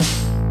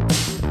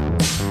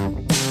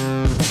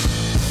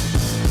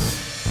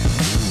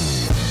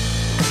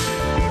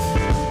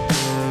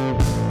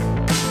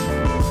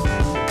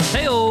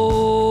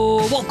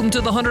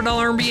Welcome to the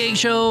 $100 MBA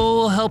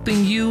Show,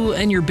 helping you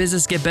and your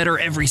business get better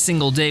every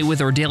single day with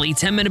our daily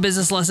 10-minute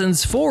business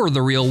lessons for the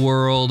real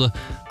world.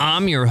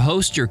 I'm your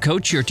host, your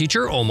coach, your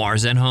teacher, Omar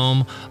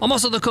Zenhom. I'm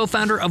also the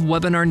co-founder of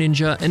Webinar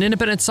Ninja, an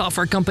independent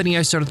software company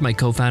I started with my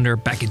co-founder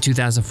back in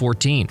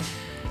 2014.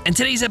 And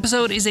today's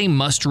episode is a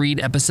must-read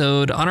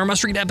episode. On our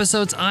must-read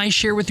episodes, I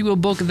share with you a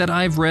book that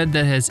I've read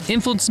that has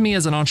influenced me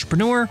as an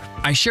entrepreneur.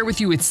 I share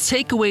with you its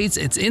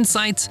takeaways, its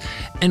insights,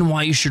 and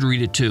why you should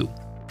read it too.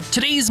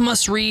 Today's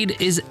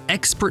must-read is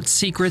Expert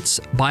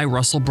Secrets by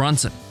Russell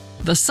Brunson.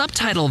 The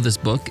subtitle of this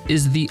book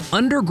is The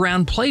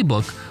Underground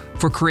Playbook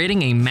for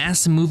Creating a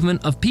Mass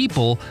Movement of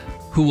People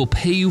Who Will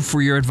Pay You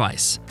for Your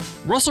Advice.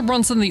 Russell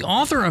Brunson, the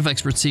author of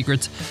Expert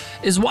Secrets,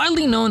 is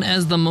widely known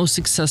as the most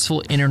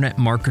successful internet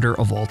marketer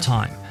of all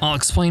time. I'll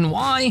explain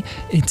why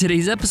in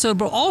today's episode,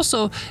 but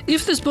also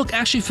if this book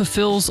actually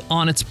fulfills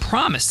on its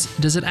promise.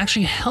 Does it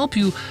actually help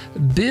you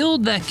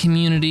build that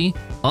community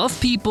of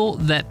people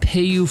that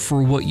pay you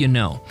for what you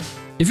know?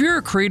 If you're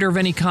a creator of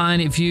any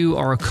kind, if you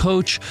are a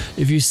coach,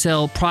 if you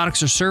sell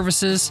products or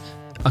services,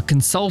 a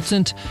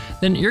consultant,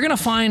 then you're going to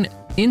find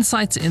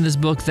insights in this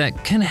book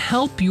that can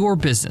help your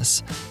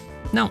business.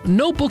 Now,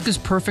 no book is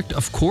perfect,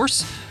 of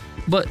course,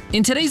 but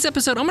in today's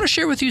episode, I'm going to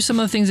share with you some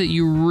of the things that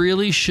you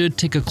really should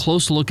take a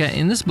close look at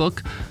in this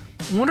book.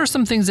 What are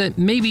some things that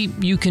maybe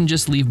you can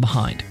just leave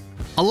behind?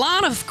 A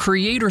lot of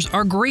creators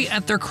are great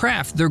at their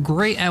craft. They're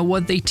great at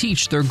what they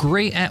teach. They're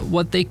great at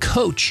what they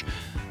coach.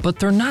 But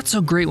they're not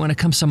so great when it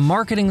comes to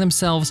marketing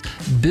themselves,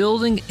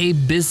 building a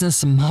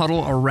business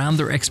model around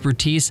their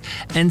expertise,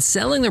 and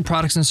selling their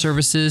products and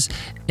services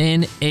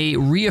in a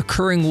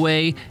reoccurring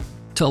way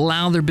to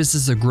allow their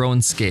business to grow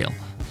and scale.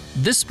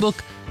 This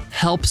book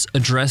helps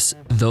address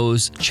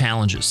those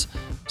challenges.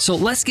 So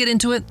let's get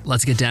into it.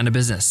 Let's get down to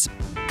business.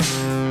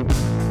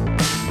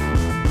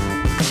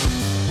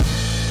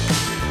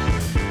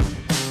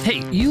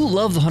 Hey, you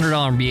love the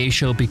 $100 MBA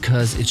show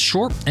because it's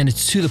short and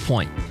it's to the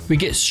point. We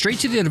get straight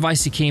to the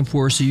advice you came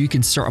for so you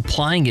can start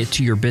applying it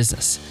to your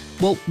business.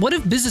 Well, what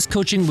if business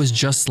coaching was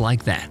just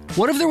like that?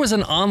 What if there was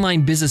an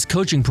online business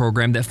coaching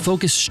program that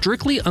focused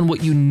strictly on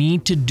what you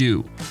need to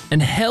do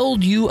and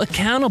held you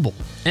accountable?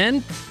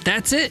 And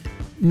that's it.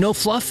 No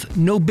fluff,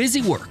 no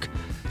busy work.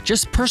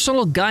 Just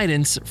personal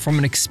guidance from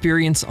an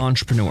experienced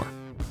entrepreneur.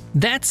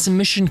 That's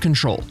Mission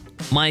Control,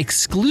 my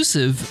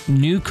exclusive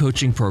new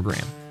coaching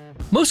program.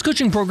 Most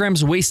coaching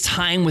programs waste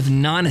time with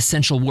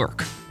non-essential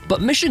work, but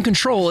Mission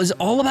Control is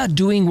all about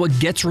doing what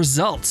gets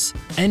results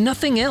and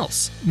nothing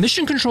else.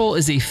 Mission Control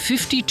is a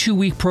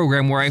 52-week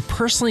program where I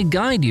personally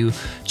guide you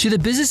to the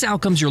business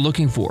outcomes you're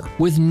looking for,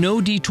 with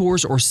no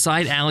detours or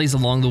side alleys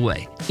along the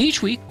way.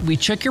 Each week, we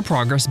check your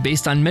progress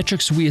based on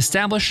metrics we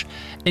establish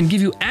and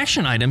give you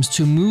action items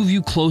to move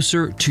you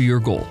closer to your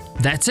goal.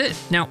 That's it.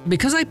 Now,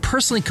 because I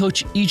personally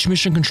coach each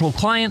Mission Control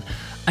client,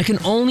 I can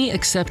only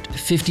accept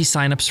 50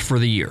 signups for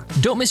the year.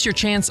 Don't miss your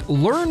chance.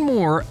 Learn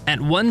more at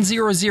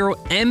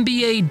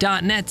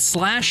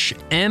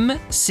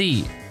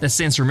 100mba.net/MC. That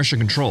stands for Mission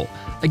Control.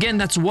 Again,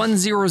 that's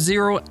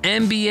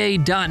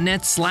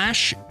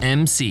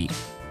 100mba.net/MC.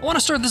 I want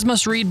to start this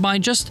must read by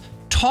just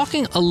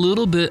talking a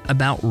little bit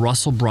about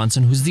Russell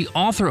Brunson, who's the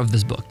author of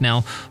this book.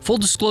 Now, full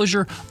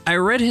disclosure, I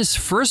read his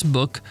first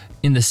book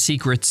in the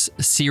Secrets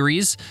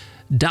series,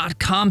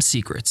 .com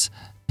Secrets.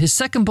 His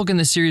second book in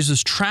the series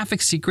was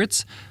Traffic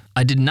Secrets.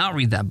 I did not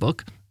read that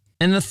book.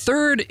 And the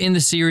third in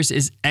the series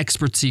is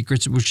Expert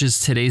Secrets, which is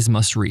today's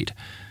must-read.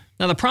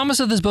 Now, the promise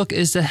of this book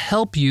is to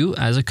help you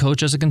as a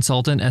coach, as a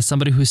consultant, as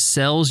somebody who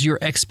sells your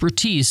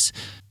expertise,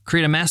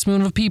 create a mass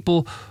movement of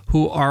people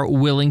who are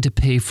willing to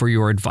pay for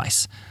your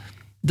advice.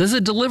 Does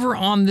it deliver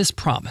on this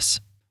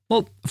promise?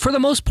 Well, for the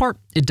most part,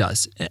 it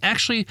does. It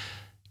actually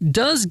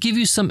does give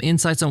you some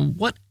insights on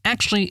what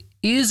actually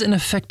is an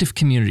effective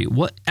community,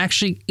 what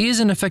actually is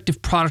an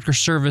effective product or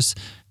service,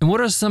 and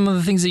what are some of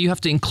the things that you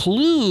have to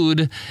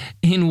include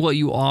in what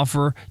you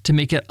offer to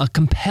make it a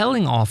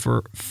compelling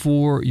offer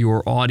for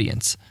your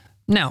audience.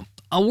 Now,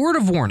 a word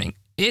of warning,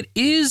 it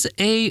is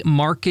a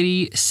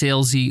markety,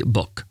 salesy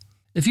book.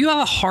 If you have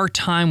a hard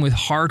time with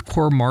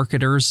hardcore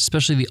marketers,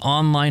 especially the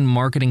online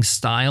marketing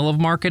style of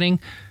marketing,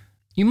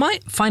 you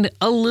might find it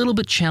a little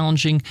bit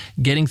challenging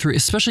getting through,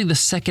 especially the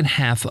second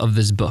half of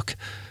this book.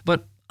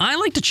 But I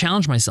like to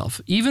challenge myself.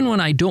 Even when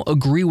I don't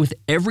agree with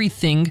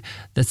everything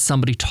that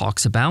somebody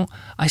talks about,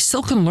 I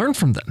still can learn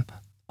from them.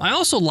 I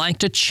also like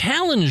to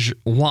challenge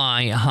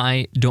why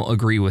I don't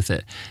agree with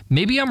it.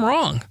 Maybe I'm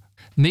wrong.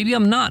 Maybe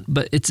I'm not,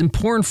 but it's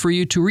important for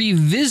you to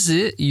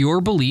revisit your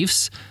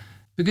beliefs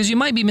because you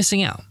might be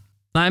missing out.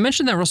 Now, I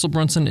mentioned that Russell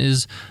Brunson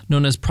is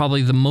known as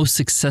probably the most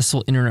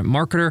successful internet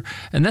marketer,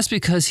 and that's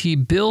because he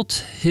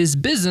built his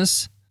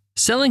business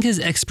selling his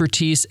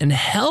expertise and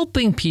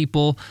helping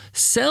people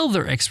sell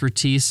their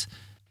expertise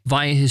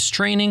via his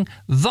training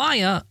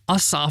via a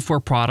software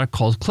product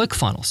called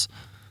ClickFunnels.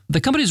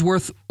 The company is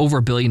worth over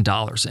 $1 billion,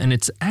 and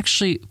it's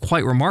actually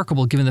quite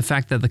remarkable given the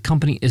fact that the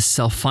company is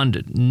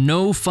self-funded.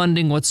 No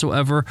funding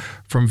whatsoever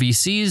from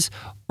VCs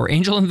or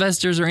angel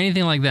investors or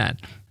anything like that.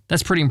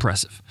 That's pretty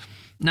impressive.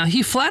 Now,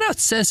 he flat out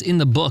says in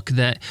the book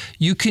that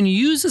you can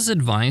use this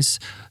advice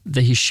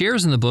that he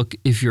shares in the book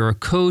if you're a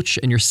coach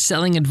and you're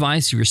selling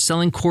advice, if you're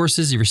selling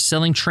courses, if you're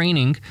selling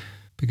training,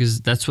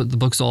 because that's what the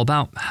book's all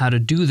about, how to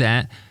do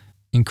that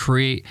and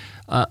create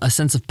a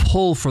sense of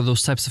pull for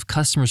those types of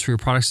customers for your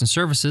products and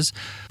services.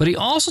 But he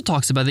also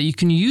talks about that you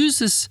can use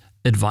this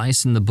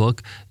advice in the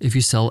book if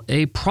you sell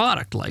a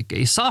product, like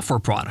a software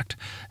product.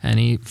 And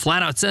he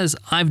flat out says,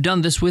 I've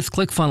done this with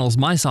ClickFunnels,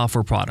 my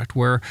software product,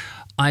 where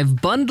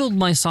I've bundled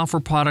my software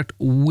product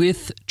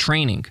with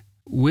training,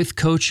 with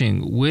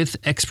coaching, with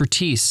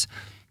expertise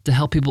to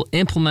help people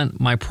implement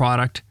my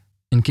product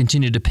and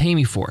continue to pay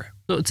me for it.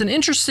 So it's an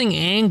interesting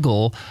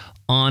angle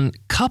on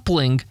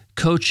coupling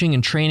coaching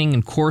and training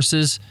and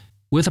courses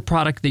with a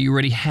product that you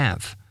already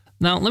have.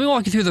 Now, let me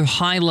walk you through the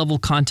high-level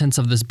contents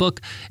of this book.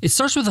 It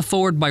starts with a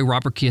foreword by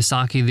Robert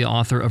Kiyosaki, the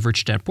author of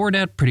Rich Dad Poor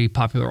Dad, pretty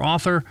popular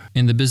author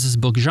in the business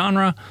book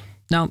genre.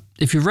 Now,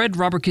 if you've read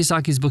Robert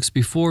Kiyosaki's books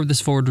before,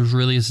 this foreword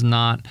really is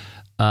not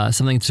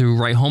something to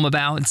write home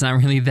about. It's not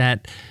really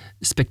that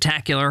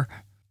spectacular.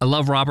 I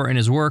love Robert and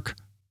his work,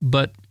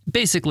 but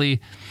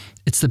basically,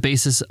 it's the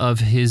basis of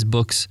his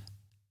books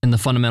and the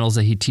fundamentals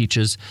that he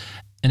teaches,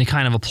 and he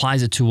kind of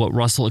applies it to what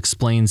Russell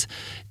explains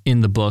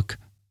in the book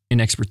in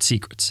Expert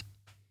Secrets.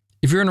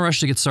 If you're in a rush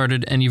to get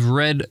started and you've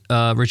read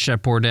Rich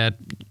Dad Poor Dad,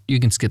 you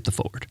can skip the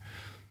foreword.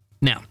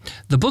 Now,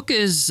 the book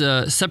is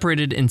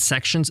separated in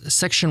sections.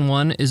 Section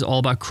 1 is all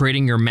about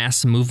creating your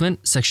mass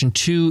movement. Section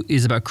 2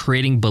 is about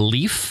creating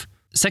belief.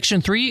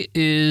 Section 3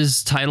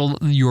 is titled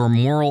Your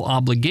Moral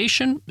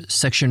Obligation.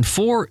 Section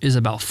 4 is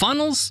about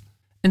funnels.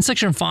 And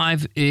Section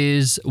 5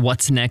 is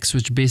What's Next,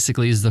 which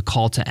basically is the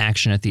call to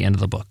action at the end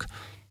of the book.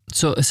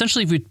 So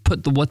essentially, if we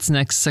put the What's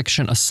Next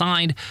section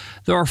aside,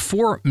 there are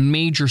 4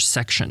 major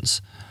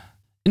sections.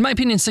 In my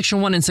opinion,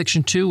 Section 1 and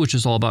Section 2, which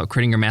is all about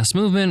creating your mass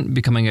movement,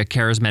 becoming a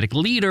charismatic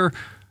leader,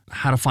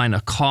 how to find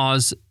a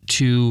cause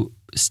to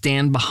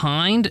stand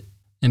behind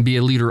and be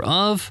a leader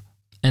of,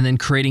 and then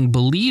creating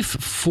belief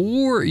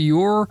for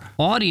your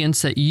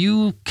audience that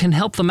you can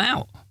help them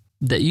out,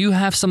 that you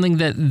have something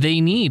that they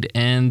need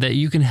and that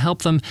you can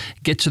help them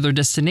get to their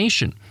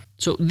destination.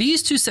 So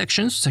these 2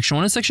 sections, Section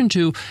 1 and Section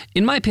 2,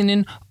 in my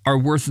opinion, are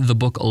worth the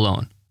book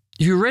alone.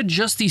 If you read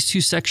just these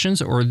 2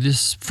 sections or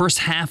this first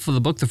half of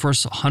the book, the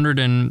first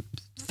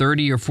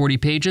 130 or 40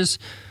 pages,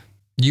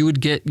 you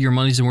would get your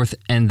money's worth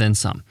and then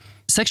some.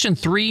 Section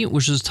 3,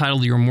 which is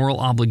titled Your Moral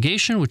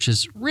Obligation, which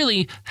is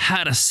really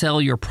how to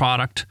sell your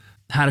product,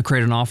 how to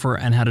create an offer,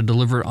 and how to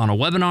deliver it on a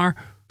webinar.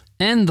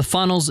 And the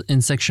funnels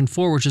in Section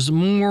 4, which is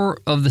more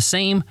of the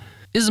same,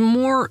 is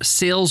more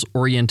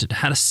sales-oriented,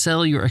 how to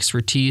sell your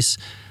expertise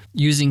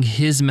using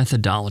his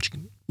methodology.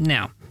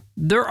 Now,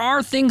 there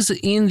are things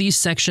in these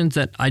sections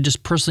that I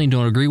just personally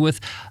don't agree with.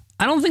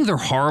 I don't think they're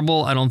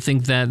horrible. I don't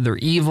think that they're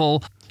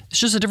evil. It's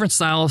just a different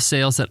style of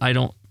sales that I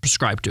don't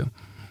prescribe to.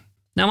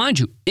 Now, mind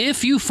you,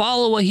 if you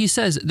follow what he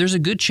says, there's a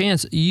good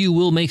chance you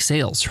will make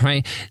sales,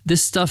 right?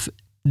 This stuff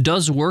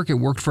does work. It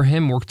worked for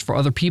him, worked for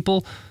other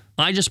people.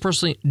 I just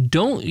personally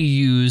don't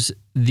use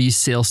these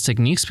sales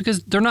techniques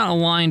because they're not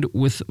aligned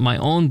with my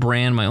own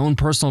brand, my own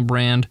personal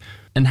brand,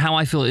 and how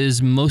I feel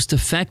is most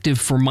effective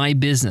for my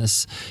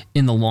business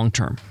in the long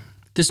term.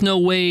 This no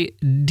way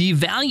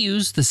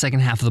devalues the second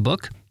half of the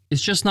book.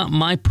 It's just not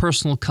my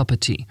personal cup of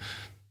tea.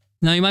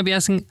 Now, you might be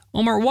asking,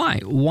 Omar,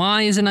 why?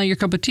 Why is it not your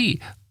cup of tea?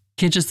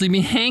 Can't just leave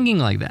me hanging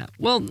like that.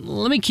 Well,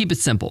 let me keep it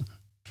simple.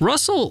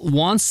 Russell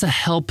wants to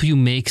help you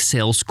make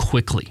sales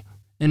quickly.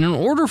 And in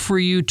order for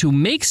you to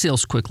make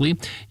sales quickly,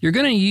 you're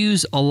going to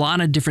use a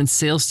lot of different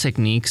sales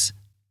techniques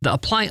that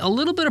apply a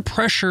little bit of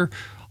pressure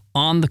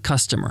on the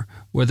customer,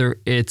 whether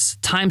it's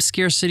time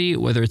scarcity,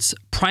 whether it's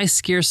price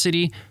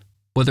scarcity,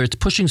 whether it's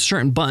pushing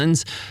certain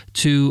buttons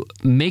to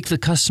make the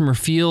customer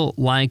feel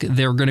like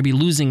they're going to be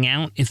losing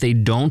out if they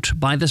don't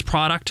buy this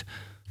product.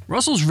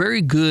 Russell's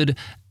very good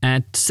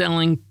at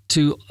selling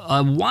to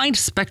a wide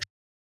spectrum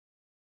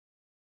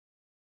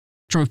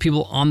of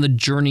people on the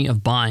journey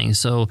of buying.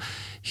 So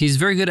he's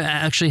very good at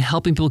actually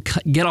helping people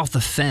get off the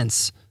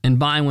fence and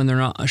buy when they're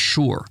not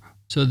sure.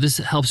 So this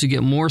helps you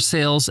get more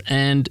sales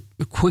and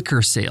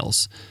quicker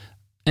sales.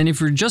 And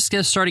if you're just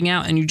starting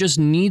out and you just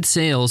need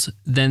sales,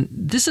 then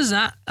this is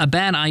not a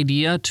bad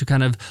idea to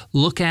kind of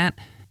look at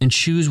and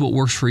choose what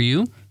works for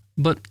you.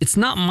 But it's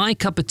not my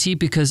cup of tea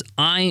because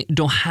I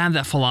don't have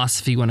that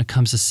philosophy when it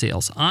comes to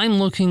sales. I'm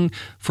looking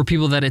for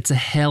people that it's a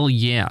hell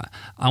yeah.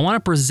 I want to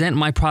present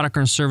my product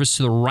or service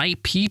to the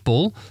right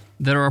people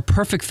that are a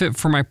perfect fit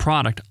for my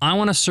product. I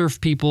want to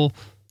serve people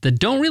that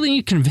don't really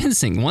need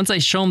convincing. Once I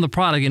show them the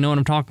product, you know what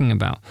I'm talking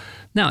about.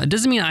 Now, it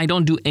doesn't mean I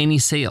don't do any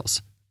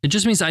sales. It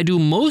just means I do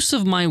most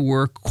of my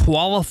work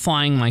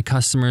qualifying my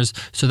customers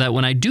so that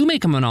when I do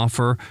make them an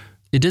offer,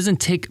 it doesn't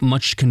take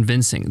much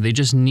convincing. They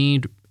just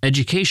need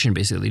education,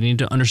 basically. They need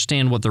to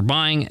understand what they're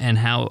buying and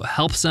how it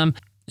helps them.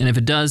 And if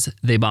it does,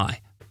 they buy.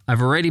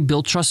 I've already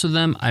built trust with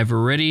them. I've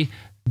already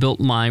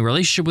built my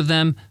relationship with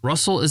them.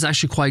 Russell is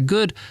actually quite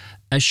good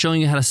at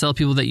showing you how to sell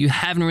people that you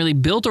haven't really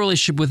built a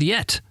relationship with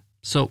yet.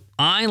 So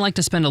I like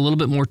to spend a little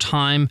bit more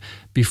time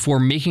before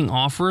making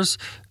offers,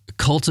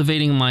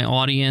 cultivating my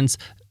audience,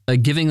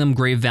 giving them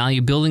great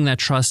value, building that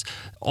trust,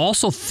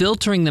 also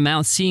filtering them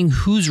out, seeing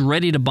who's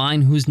ready to buy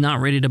and who's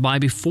not ready to buy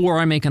before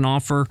I make an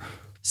offer,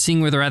 seeing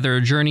where they're at their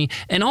journey,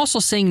 and also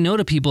saying no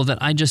to people that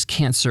I just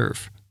can't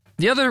serve.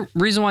 The other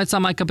reason why it's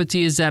not my cup of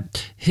tea is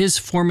that his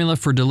formula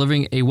for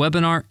delivering a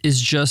webinar is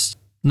just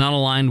not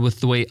aligned with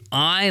the way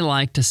I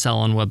like to sell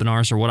on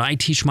webinars or what I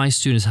teach my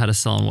students how to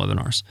sell on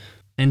webinars.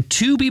 And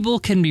two people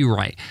can be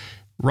right.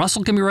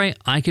 Russell can be right.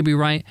 I can be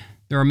right.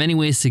 There are many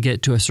ways to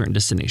get to a certain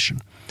destination.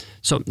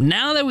 So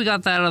now that we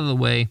got that out of the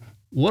way,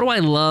 what do I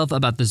love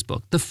about this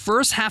book? The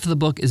first half of the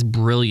book is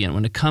brilliant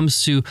when it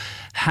comes to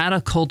how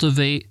to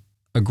cultivate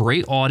a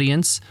great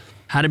audience,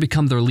 how to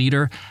become their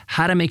leader,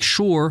 how to make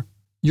sure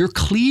you're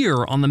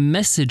clear on the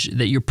message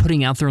that you're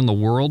putting out there in the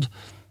world.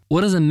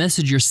 What is a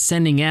message you're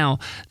sending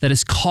out that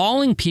is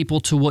calling people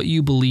to what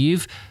you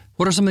believe?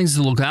 What are some things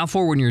to look out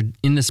for when you're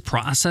in this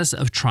process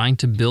of trying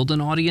to build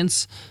an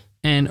audience?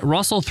 And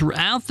Russell,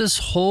 throughout this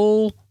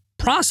whole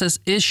process,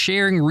 is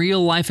sharing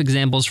real life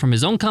examples from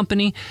his own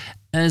company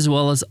as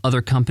well as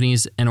other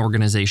companies and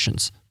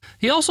organizations.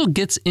 He also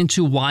gets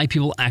into why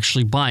people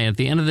actually buy. At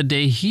the end of the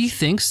day, he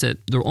thinks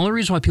that the only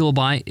reason why people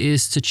buy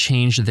is to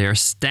change their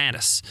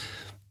status.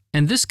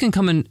 And this can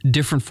come in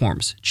different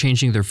forms,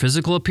 changing their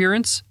physical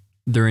appearance,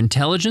 their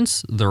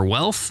intelligence, their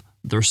wealth,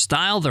 their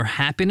style, their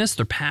happiness,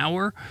 their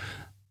power.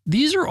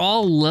 These are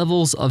all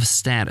levels of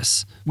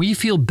status. We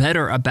feel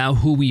better about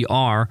who we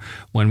are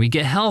when we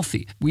get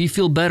healthy. We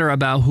feel better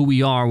about who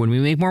we are when we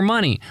make more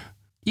money.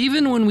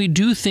 Even when we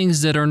do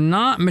things that are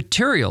not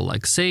material,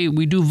 like say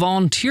we do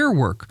volunteer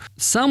work,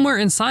 somewhere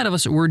inside of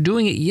us, we're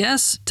doing it,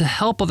 yes, to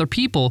help other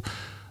people,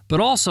 but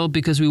also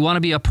because we want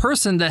to be a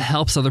person that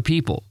helps other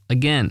people.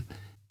 Again,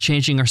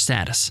 changing our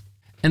status.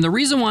 And the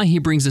reason why he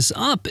brings this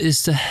up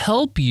is to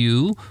help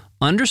you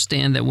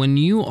understand that when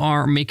you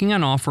are making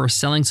an offer or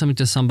selling something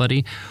to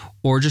somebody,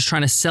 or just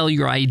trying to sell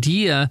your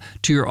idea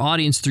to your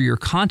audience through your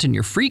content,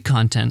 your free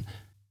content,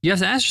 you have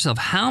to ask yourself,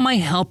 how am I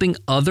helping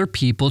other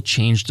people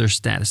change their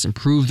status,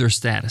 improve their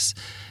status,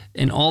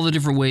 in all the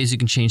different ways you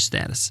can change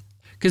status?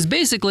 Because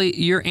basically,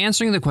 you're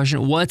answering the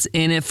question, what's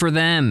in it for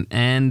them?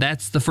 And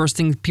that's the first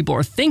thing people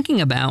are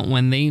thinking about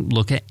when they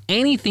look at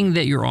anything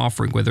that you're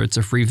offering, whether it's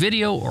a free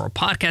video or a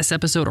podcast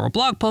episode or a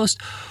blog post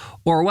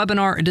or a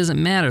webinar, it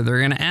doesn't matter. They're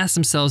going to ask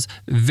themselves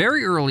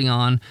very early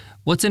on,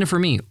 what's in it for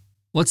me?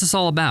 What's this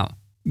all about?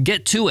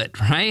 Get to it,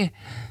 right?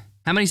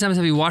 How many times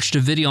have you watched a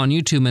video on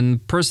YouTube and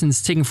the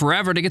person's taking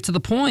forever to get to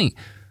the point?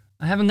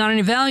 I haven't got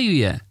any value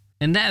yet.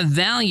 And that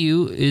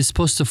value is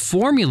supposed to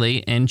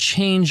formulate and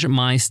change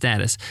my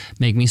status,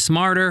 make me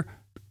smarter,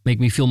 make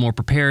me feel more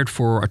prepared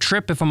for a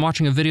trip if I'm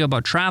watching a video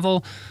about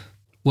travel,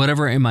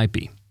 whatever it might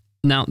be.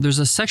 Now, there's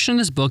a section in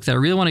this book that I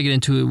really want to get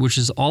into, which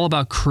is all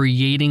about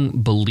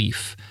creating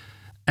belief.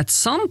 At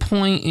some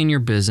point in your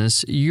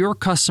business, your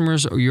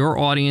customers or your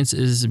audience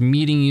is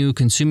meeting you,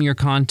 consuming your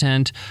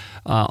content,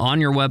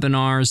 on your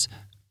webinars,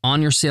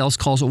 on your sales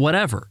calls,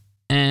 whatever.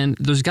 And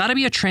there's got to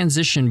be a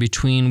transition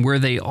between where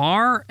they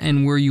are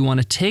and where you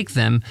want to take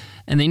them,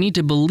 and they need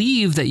to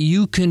believe that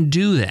you can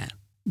do that.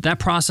 That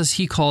process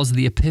he calls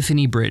the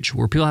epiphany bridge,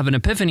 where people have an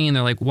epiphany and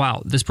they're like,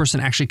 wow, this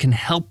person actually can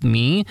help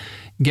me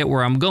get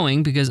where I'm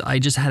going because I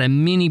just had a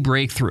mini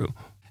breakthrough.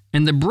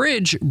 And the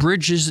bridge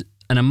bridges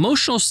an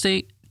emotional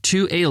state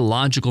to a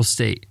logical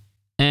state.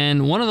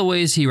 And one of the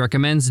ways he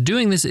recommends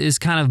doing this is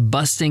kind of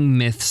busting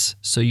myths.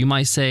 So you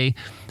might say,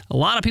 a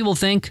lot of people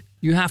think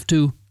you have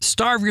to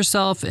starve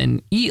yourself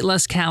and eat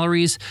less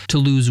calories to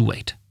lose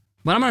weight.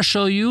 But I'm going to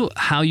show you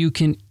how you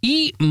can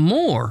eat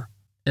more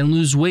and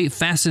lose weight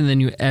faster than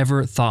you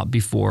ever thought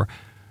before.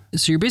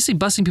 So you're basically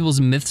busting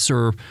people's myths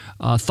or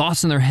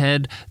thoughts in their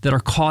head that are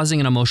causing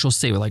an emotional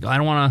state. Like, I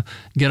don't want to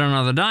get on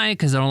another diet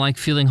because I don't like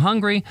feeling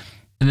hungry.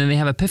 And then they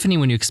have epiphany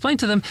when you explain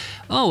to them,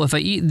 oh, if I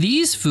eat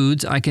these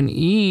foods, I can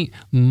eat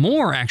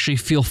more, actually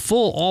feel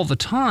full all the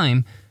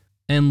time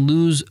and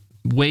lose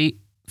weight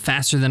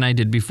faster than I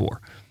did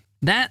before.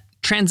 That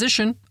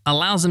transition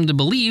allows them to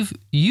believe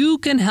you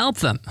can help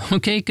them,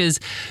 okay? Because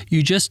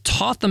you just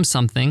taught them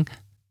something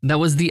that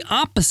was the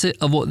opposite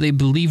of what they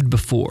believed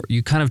before.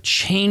 You kind of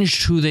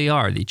changed who they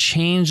are. They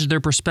changed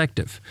their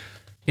perspective.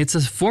 It's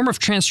a form of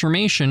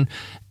transformation,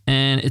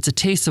 and it's a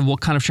taste of what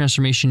kind of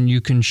transformation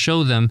you can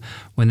show them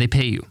when they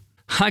pay you.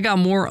 I got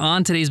more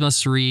on today's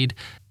must-read,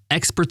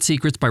 Expert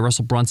Secrets by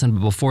Russell Brunson,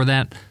 but before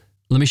that,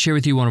 let me share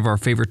with you one of our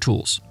favorite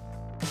tools.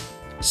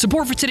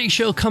 Support for today's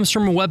show comes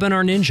from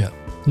Webinar Ninja.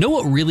 Know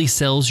what really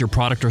sells your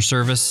product or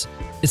service?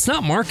 It's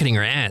not marketing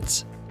or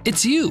ads.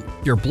 It's you,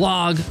 your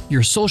blog,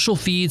 your social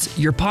feeds,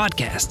 your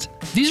podcast.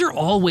 These are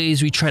all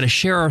ways we try to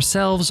share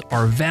ourselves,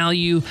 our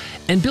value,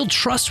 and build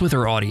trust with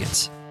our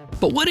audience.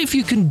 But what if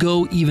you can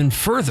go even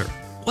further?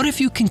 What if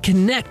you can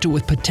connect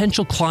with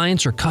potential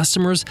clients or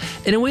customers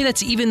in a way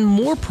that's even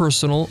more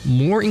personal,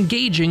 more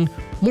engaging,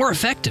 more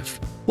effective?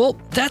 Well,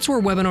 that's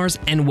where webinars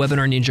and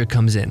Webinar Ninja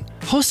comes in.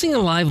 Hosting a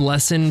live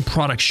lesson,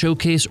 product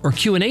showcase, or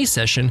Q&A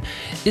session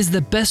is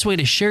the best way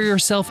to share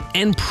yourself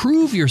and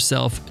prove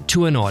yourself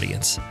to an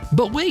audience.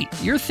 But wait,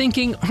 you're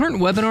thinking,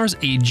 aren't webinars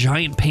a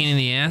giant pain in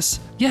the ass?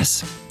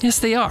 Yes,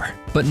 they are,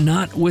 but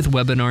not with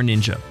Webinar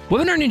Ninja.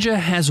 Webinar Ninja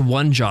has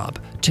one job: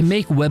 to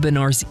make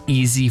webinars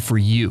easy for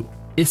you.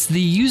 It's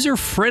the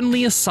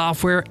user-friendliest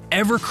software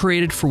ever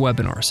created for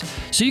webinars,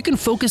 so you can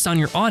focus on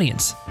your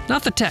audience,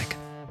 not the tech.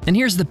 And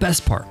here's the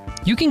best part.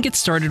 You can get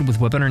started with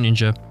Webinar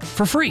Ninja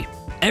for free.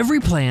 Every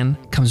plan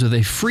comes with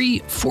a free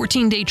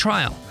 14-day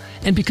trial.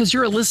 And because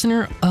you're a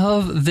listener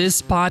of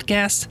this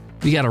podcast,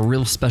 we got a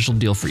real special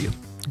deal for you.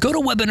 Go to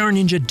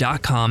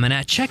webinarninja.com and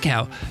at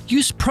checkout,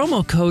 use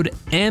promo code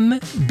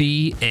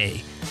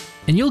MBA,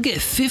 and you'll get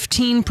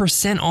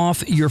 15%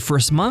 off your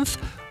first month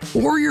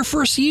or your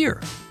first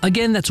year.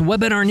 Again, that's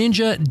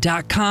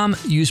webinarninja.com.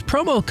 Use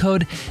promo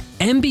code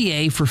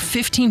MBA for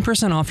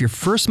 15% off your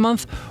first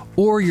month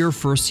or your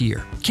first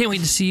year. Can't wait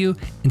to see you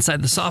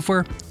inside the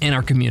software and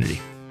our community.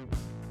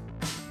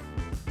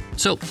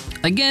 So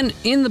again,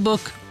 in the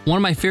book, one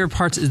of my favorite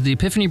parts is the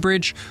Epiphany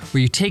Bridge,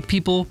 where you take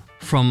people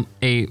from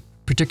a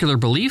particular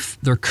belief,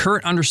 their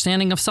current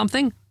understanding of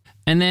something,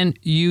 and then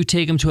you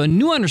take them to a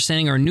new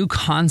understanding or a new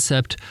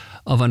concept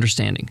of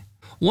understanding.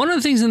 One of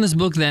the things in this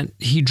book that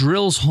he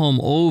drills home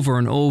over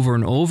and over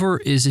and over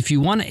is if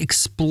you want to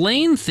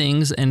explain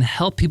things and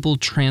help people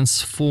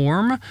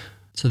transform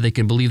so they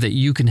can believe that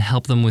you can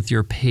help them with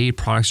your paid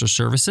products or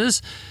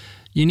services,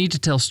 you need to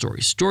tell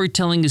stories.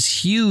 Storytelling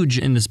is huge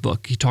in this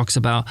book. He talks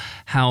about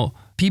how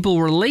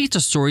people relate to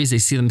stories, they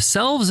see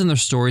themselves in their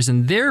stories,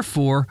 and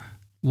therefore,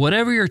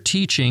 whatever you're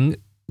teaching,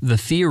 the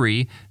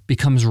theory,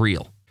 becomes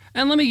real.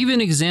 And let me give you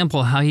an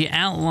example how he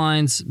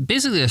outlines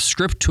basically a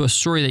script to a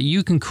story that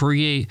you can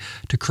create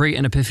to create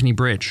an Epiphany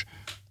Bridge.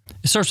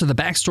 It starts with a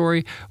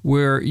backstory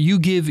where you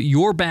give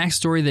your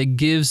backstory that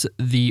gives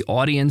the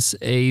audience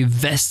a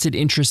vested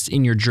interest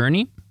in your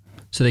journey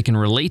so they can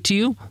relate to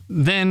you.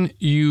 Then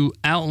you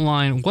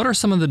outline what are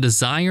some of the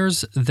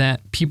desires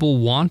that people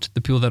want,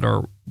 the people that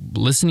are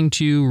listening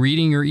to you,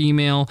 reading your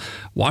email,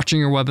 watching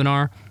your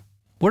webinar.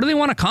 What do they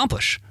want to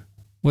accomplish,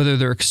 whether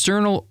they're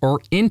external or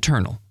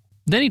internal?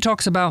 Then he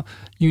talks about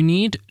you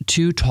need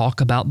to talk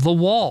about the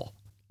wall.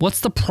 What's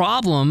the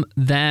problem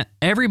that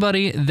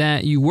everybody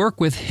that you work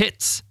with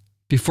hits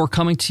before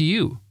coming to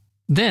you?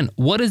 Then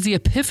what is the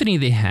epiphany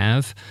they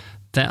have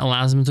that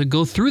allows them to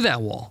go through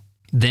that wall?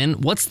 Then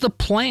what's the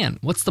plan?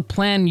 What's the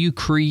plan you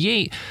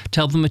create to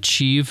help them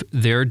achieve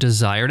their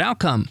desired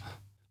outcome?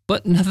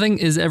 But nothing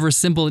is ever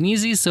simple and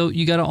easy, so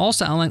you got to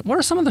also outline what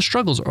are some of the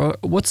struggles or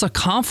what's a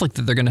conflict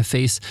that they're going to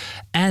face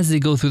as they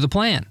go through the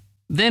plan.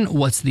 Then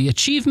what's the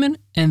achievement?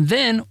 And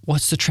then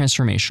what's the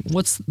transformation?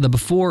 What's the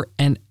before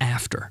and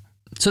after?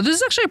 So this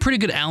is actually a pretty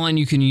good outline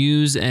you can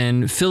use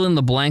and fill in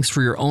the blanks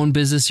for your own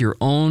business, your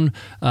own,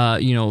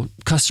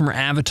 customer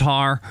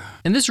avatar.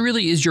 And this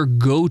really is your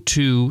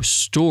go-to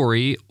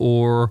story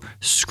or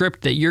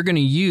script that you're going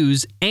to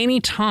use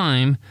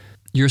anytime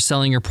you're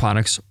selling your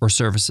products or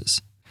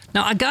services.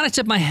 Now, I got to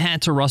tip my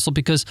hat to Russell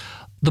because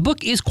the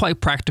book is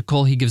quite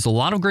practical. He gives a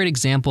lot of great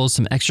examples,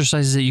 some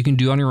exercises that you can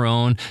do on your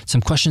own,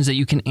 some questions that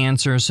you can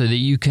answer so that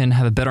you can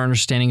have a better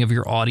understanding of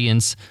your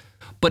audience.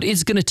 But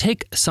it's going to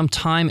take some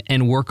time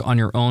and work on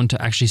your own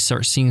to actually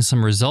start seeing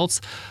some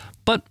results.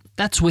 But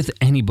that's with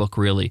any book,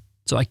 really.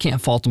 So I can't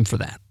fault him for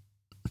that.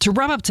 To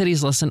wrap up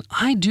today's lesson,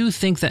 I do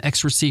think that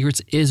Expert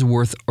Secrets is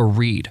worth a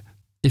read.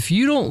 If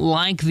you don't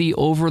like the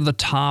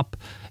over-the-top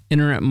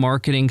internet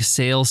marketing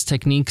sales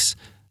techniques,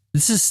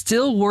 this is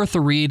still worth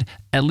a read,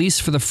 at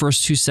least for the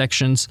first two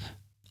sections.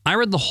 I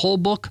read the whole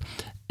book,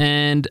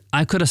 and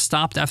I could have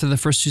stopped after the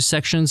first two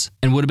sections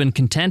and would have been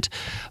content.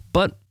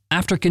 But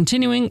after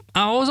continuing,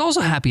 I was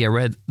also happy I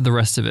read the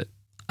rest of it.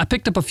 I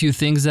picked up a few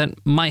things that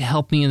might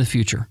help me in the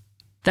future.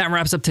 That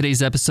wraps up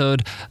today's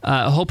episode.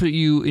 I hope that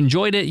you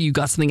enjoyed it, you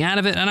got something out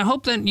of it, and I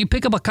hope that you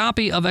pick up a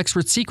copy of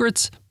Expert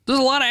Secrets. There's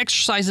a lot of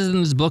exercises in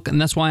this book, and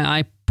that's why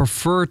I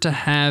prefer to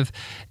have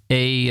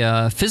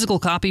a physical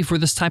copy for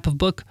this type of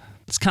book.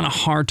 It's kind of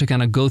hard to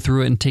kind of go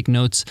through it and take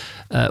notes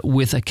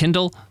with a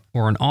Kindle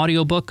or an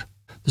audiobook.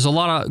 There's a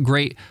lot of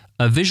great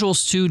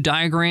visuals too,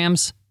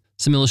 diagrams,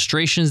 some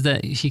illustrations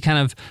that he kind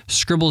of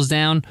scribbles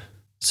down.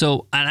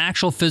 So an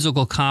actual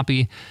physical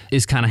copy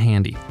is kind of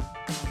handy.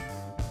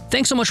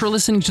 Thanks so much for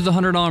listening to the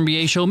 $100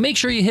 MBA Show. Make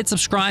sure you hit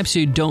subscribe so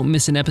you don't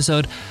miss an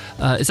episode.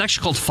 It's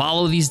actually called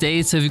follow these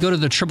days. So if you go to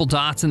the triple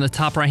dots in the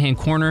top right-hand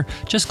corner,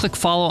 just click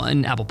follow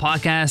in Apple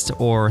Podcast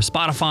or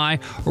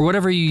Spotify or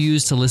whatever you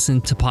use to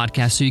listen to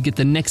podcasts so you get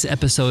the next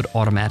episode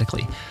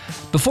automatically.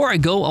 Before I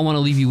go, I want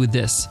to leave you with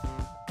this.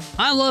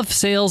 I love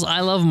sales. I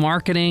love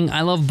marketing.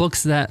 I love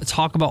books that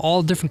talk about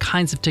all different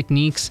kinds of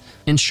techniques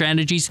and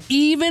strategies,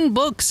 even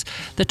books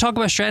that talk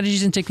about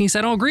strategies and techniques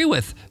I don't agree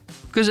with,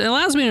 because it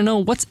allows me to know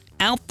what's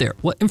out there,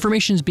 what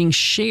information is being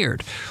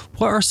shared,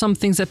 what are some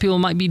things that people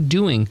might be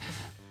doing.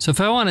 So if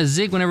I want to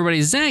zig when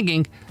everybody's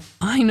zagging,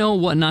 I know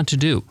what not to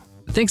do.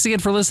 Thanks again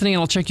for listening,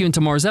 and I'll check you in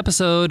tomorrow's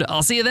episode.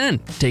 I'll see you then.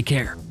 Take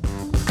care.